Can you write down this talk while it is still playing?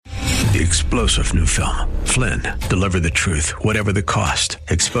The explosive new film, Flynn, Deliver the Truth, Whatever the Cost,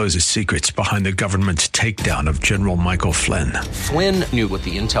 exposes secrets behind the government's takedown of General Michael Flynn. Flynn knew what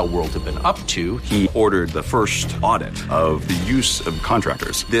the intel world had been up to. He ordered the first audit of the use of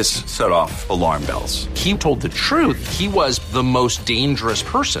contractors. This set off alarm bells. He told the truth. He was the most dangerous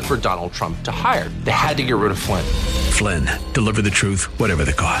person for Donald Trump to hire. They had to get rid of Flynn. Flynn, Deliver the Truth, Whatever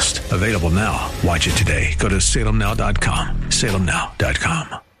the Cost. Available now. Watch it today. Go to salemnow.com.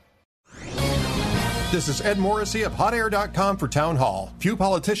 salemnow.com. This is Ed Morrissey of HotAir.com for Town Hall. Few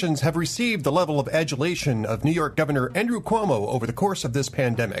politicians have received the level of adulation of New York Governor Andrew Cuomo over the course of this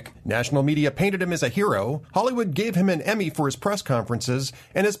pandemic. National media painted him as a hero, Hollywood gave him an Emmy for his press conferences,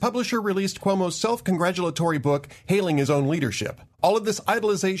 and his publisher released Cuomo's self-congratulatory book hailing his own leadership. All of this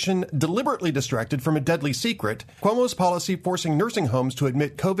idolization deliberately distracted from a deadly secret. Cuomo's policy forcing nursing homes to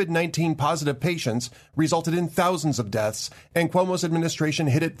admit COVID-19 positive patients resulted in thousands of deaths, and Cuomo's administration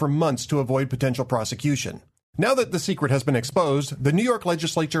hid it for months to avoid potential prosecution. Now that the secret has been exposed, the New York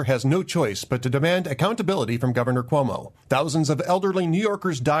legislature has no choice but to demand accountability from Governor Cuomo. Thousands of elderly New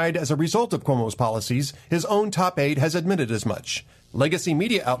Yorkers died as a result of Cuomo's policies. His own top aide has admitted as much. Legacy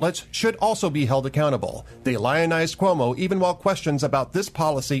media outlets should also be held accountable. They lionized Cuomo even while questions about this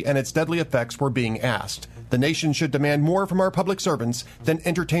policy and its deadly effects were being asked. The nation should demand more from our public servants than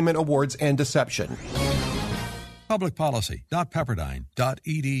entertainment awards and deception.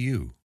 Publicpolicy.pepperdine.edu